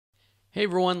Hey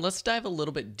everyone, let's dive a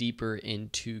little bit deeper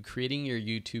into creating your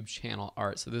YouTube channel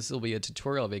art. So this will be a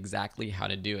tutorial of exactly how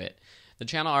to do it. The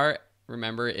channel art,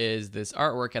 remember, is this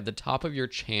artwork at the top of your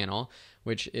channel,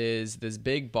 which is this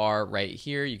big bar right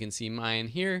here. You can see mine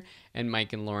here and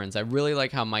Mike and Lauren's. I really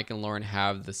like how Mike and Lauren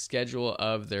have the schedule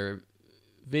of their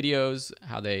videos,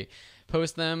 how they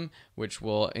post them, which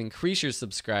will increase your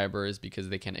subscribers because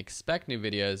they can expect new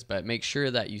videos, but make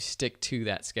sure that you stick to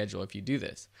that schedule if you do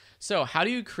this. So how do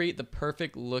you create the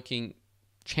perfect looking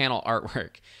channel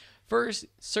artwork? First,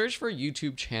 search for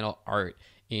YouTube channel art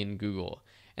in Google,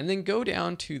 and then go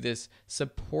down to this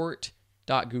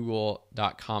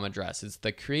support.google.com address. It's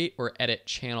the create or edit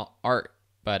channel art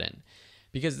button,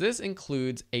 because this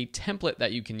includes a template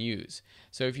that you can use.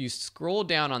 So if you scroll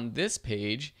down on this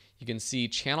page, you can see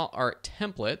channel art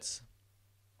templates,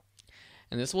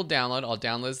 and this will download. I'll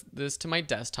download this to my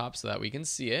desktop so that we can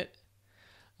see it.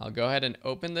 I'll go ahead and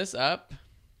open this up.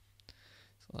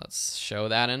 So let's show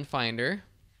that in Finder.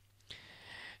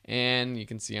 And you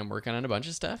can see I'm working on a bunch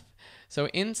of stuff. So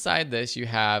inside this, you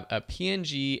have a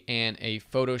PNG and a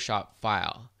Photoshop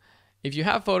file. If you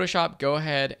have Photoshop, go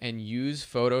ahead and use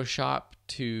Photoshop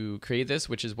to create this,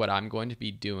 which is what I'm going to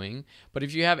be doing. But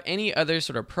if you have any other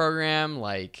sort of program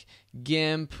like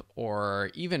GIMP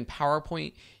or even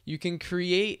PowerPoint, you can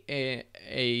create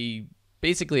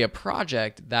basically a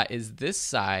project that is this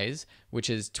size, which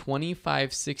is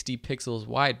 2560 pixels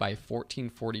wide by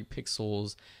 1440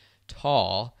 pixels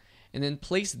tall, and then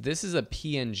place this as a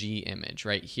PNG image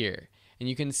right here. And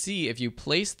you can see if you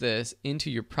place this into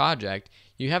your project,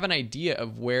 you have an idea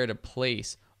of where to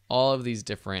place all of these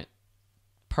different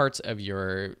parts of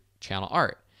your channel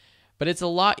art. But it's a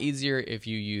lot easier if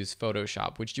you use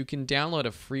Photoshop, which you can download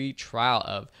a free trial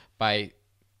of by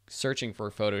searching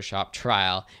for Photoshop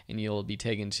trial, and you'll be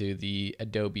taken to the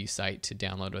Adobe site to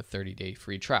download a 30-day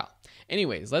free trial.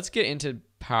 Anyways, let's get into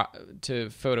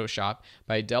Photoshop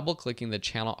by double-clicking the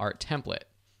channel art template.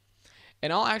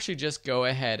 And I'll actually just go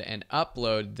ahead and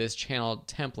upload this channel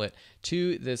template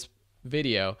to this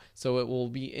video, so it will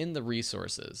be in the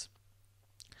resources.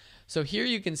 So here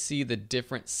you can see the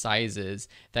different sizes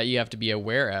that you have to be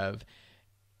aware of.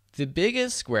 The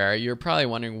biggest square, you're probably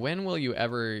wondering, when will you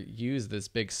ever use this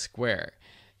big square?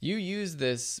 You use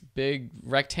this big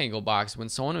rectangle box when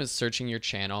someone is searching your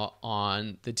channel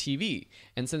on the TV.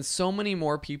 And since so many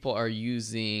more people are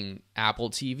using Apple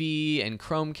TV and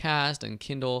Chromecast and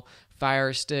Kindle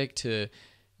Fire Stick to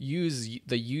use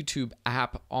the YouTube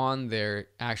app on their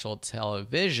actual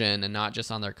television and not just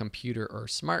on their computer or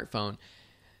smartphone,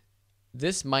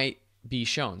 this might be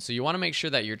shown. So you want to make sure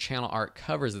that your channel art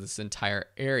covers this entire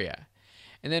area.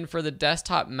 And then for the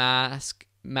desktop max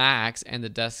and the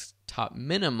desktop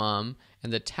minimum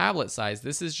and the tablet size,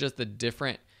 this is just the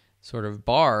different sort of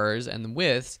bars and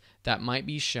widths that might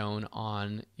be shown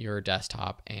on your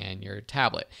desktop and your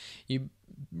tablet. You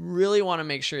really want to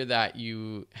make sure that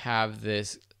you have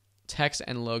this text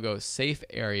and logo safe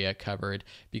area covered,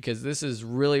 because this is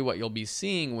really what you'll be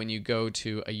seeing when you go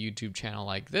to a YouTube channel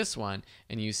like this one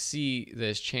and you see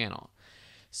this channel.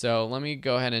 So let me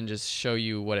go ahead and just show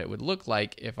you what it would look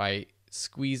like if I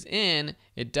squeeze in.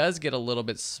 It does get a little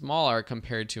bit smaller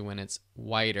compared to when it's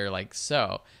wider like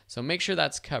so. So make sure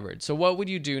that's covered. So what would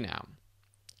you do now?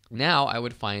 Now I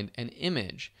would find an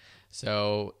image.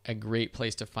 So a great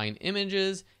place to find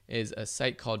images is a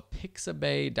site called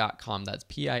Pixabay.com. That's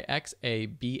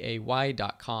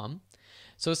Pixabay.com.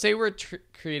 So say we're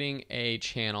creating a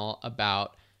channel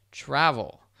about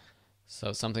travel,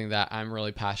 so something that I'm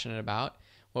really passionate about.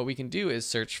 What we can do is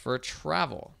search for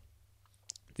travel.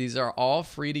 These are all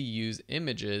free to use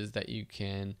images that you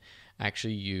can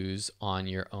actually use on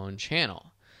your own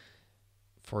channel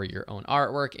for your own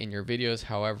artwork in your videos,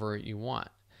 however you want.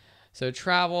 So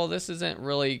travel, this isn't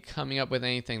really coming up with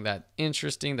anything that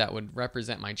interesting that would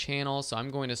represent my channel, so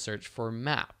I'm going to search for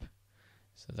map.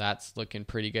 So that's looking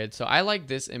pretty good. So I like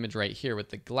this image right here with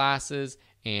the glasses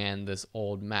and this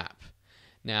old map.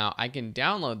 Now I can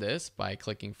download this by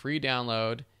clicking free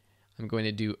download. I'm going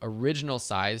to do original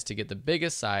size to get the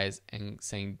biggest size and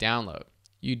saying download.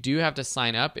 You do have to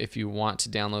sign up if you want to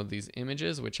download these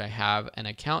images, which I have an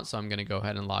account, so I'm going to go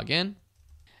ahead and log in.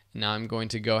 Now I'm going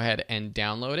to go ahead and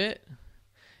download it,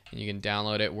 and you can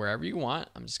download it wherever you want.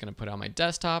 I'm just going to put it on my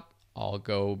desktop. I'll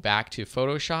go back to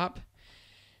Photoshop.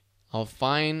 I'll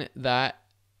find that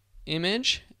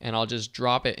image and I'll just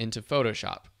drop it into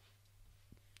Photoshop.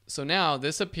 So now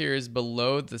this appears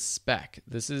below the spec.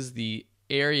 This is the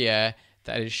area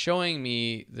that is showing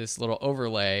me this little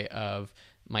overlay of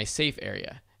my safe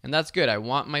area. And that's good. I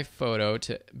want my photo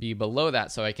to be below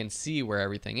that so I can see where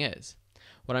everything is.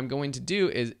 what I'm going to do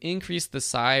is increase the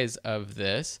size of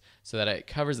this so that it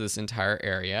covers this entire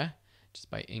area just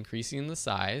by increasing the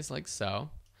size like so,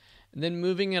 and then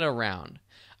moving it around.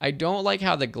 I don't like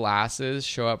how the glasses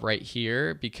show up right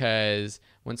here because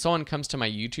when someone comes to my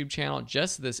YouTube channel,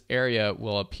 just this area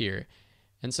will appear.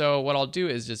 And so what I'll do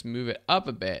is just move it up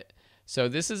a bit. So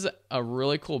this is a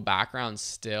really cool background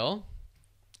still,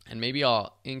 and maybe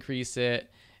I'll increase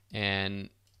it and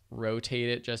rotate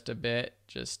it just a bit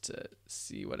just to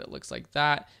see what it looks like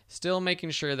that. Still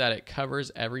making sure that it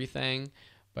covers everything,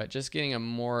 but just getting a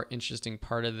more interesting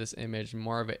part of this image,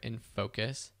 more of it in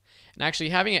focus. And actually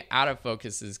having it out of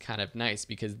focus is kind of nice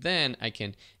because then I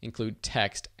can include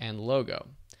text and logo,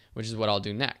 which is what I'll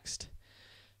do next.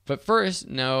 But first,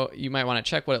 you might want to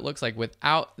check what it looks like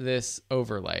without this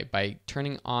overlay by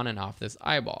turning on and off this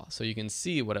eyeball so you can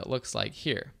see what it looks like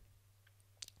here.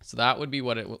 So that would be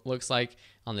what it looks like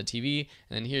on the TV,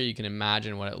 and then here you can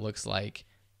imagine what it looks like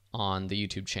on the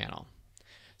YouTube channel.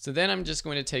 So then I'm just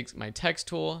going to take my text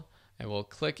tool, I will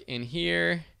click in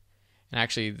here, and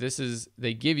actually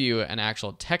they give you an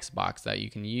actual text box that you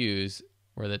can use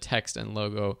where the text and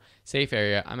logo safe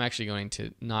area. I'm actually going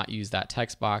to not use that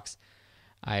text box.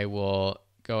 I will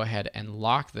go ahead and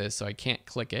lock this so I can't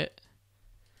click it.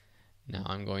 Now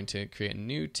I'm going to create a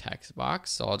new text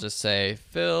box. So I'll just say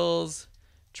Phil's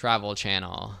Travel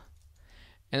Channel.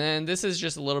 And then this is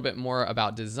just a little bit more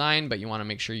about design, but you want to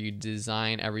make sure you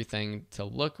design everything to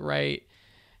look right.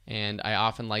 And I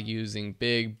often like using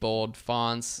big, bold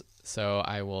fonts, so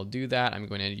I will do that. I'm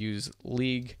going to use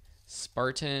League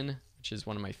Spartan, which is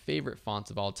one of my favorite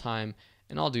fonts of all time,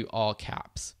 and I'll do all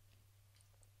caps.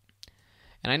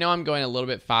 And I know I'm going a little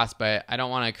bit fast, but I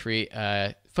don't want to create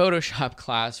a Photoshop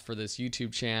class for this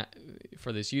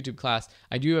YouTube class.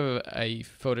 I do have a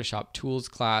Photoshop tools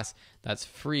class that's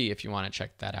free if you want to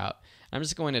check that out. I'm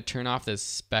just going to turn off this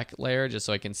speck layer just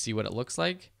so I can see what it looks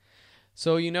like.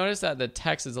 So you notice that the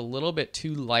text is a little bit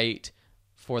too light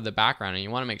for the background, and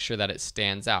you want to make sure that it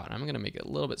stands out. I'm going to make it a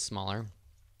little bit smaller.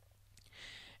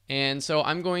 And so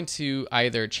I'm going to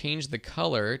either change the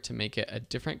color to make it a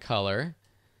different color,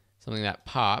 something that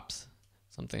pops,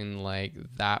 something like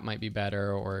that might be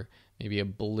better, or maybe a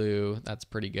blue, that's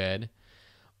pretty good.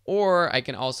 Or I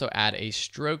can also add a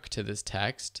stroke to this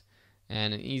text,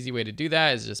 and an easy way to do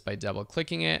that is just by double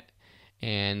clicking it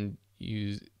and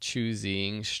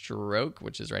choosing stroke,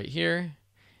 which is right here,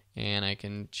 and I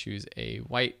can choose a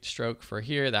white stroke for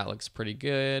here. That looks pretty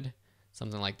good.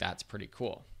 Something like that's pretty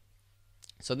cool.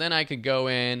 So then I could go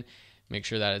in, make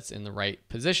sure that it's in the right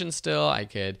position still. I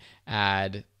could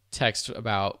add text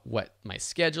about what my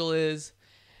schedule is,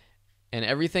 and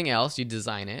everything else, you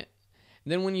design it.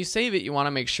 And then when you save it, you want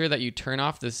to make sure that you turn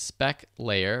off this speck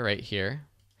layer right here,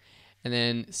 and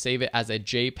then save it as a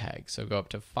JPEG. So go up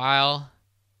to File,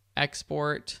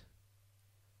 Export,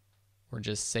 or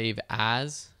just Save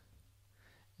As.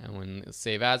 And when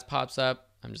Save As pops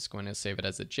up, I'm just going to save it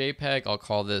as a JPEG. I'll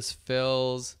call this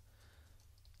Phil's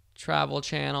Travel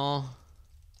Channel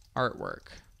Artwork.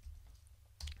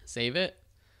 Save it.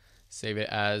 Save it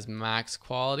as max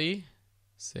quality.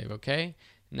 Save OK.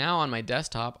 Now on my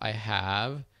desktop, I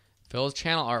have Phil's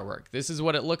Channel Artwork. This is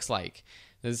what it looks like.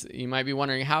 You might be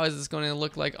wondering, how is this going to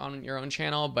look like on your own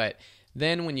channel? But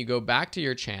then when you go back to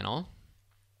your channel,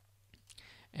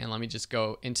 and let me just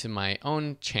go into my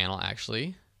own channel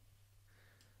actually.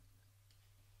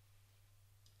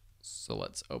 So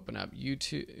let's open up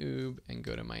YouTube and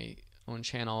go to my own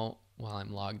channel while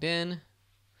I'm logged in.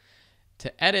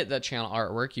 To edit the channel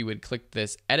artwork, you would click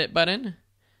this edit button,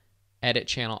 edit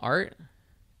channel art,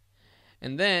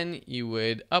 and then you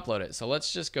would upload it. So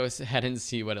let's just go ahead and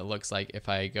see what it looks like if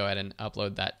I go ahead and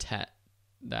upload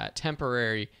that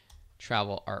temporary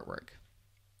travel artwork.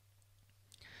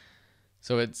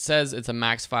 So it says it's a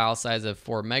max file size of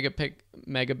 4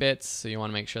 megabits, so you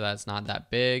want to make sure that it's not that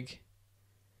big.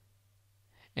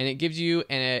 And it gives you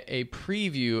a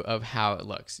preview of how it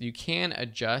looks. You can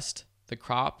adjust the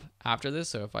crop after this.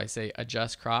 So if I say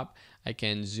adjust crop, I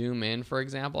can zoom in, for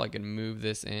example. I can move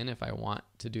this in if I want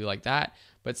to do like that.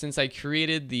 But since I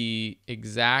created the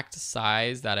exact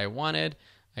size that I wanted,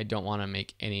 I don't want to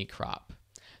make any crop.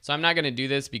 So I'm not going to do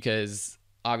this because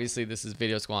obviously this is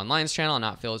Video School Online's channel,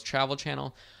 not Phil's Travel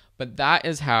Channel. But that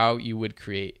is how you would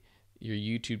create your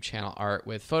YouTube channel art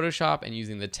with Photoshop and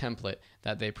using the template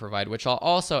that they provide, which I'll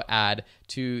also add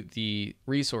to the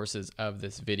resources of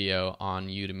this video on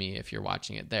Udemy if you're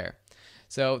watching it there.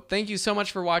 So thank you so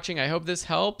much for watching. I hope this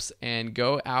helps, and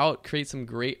go out, create some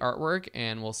great artwork,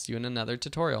 and we'll see you in another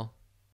tutorial.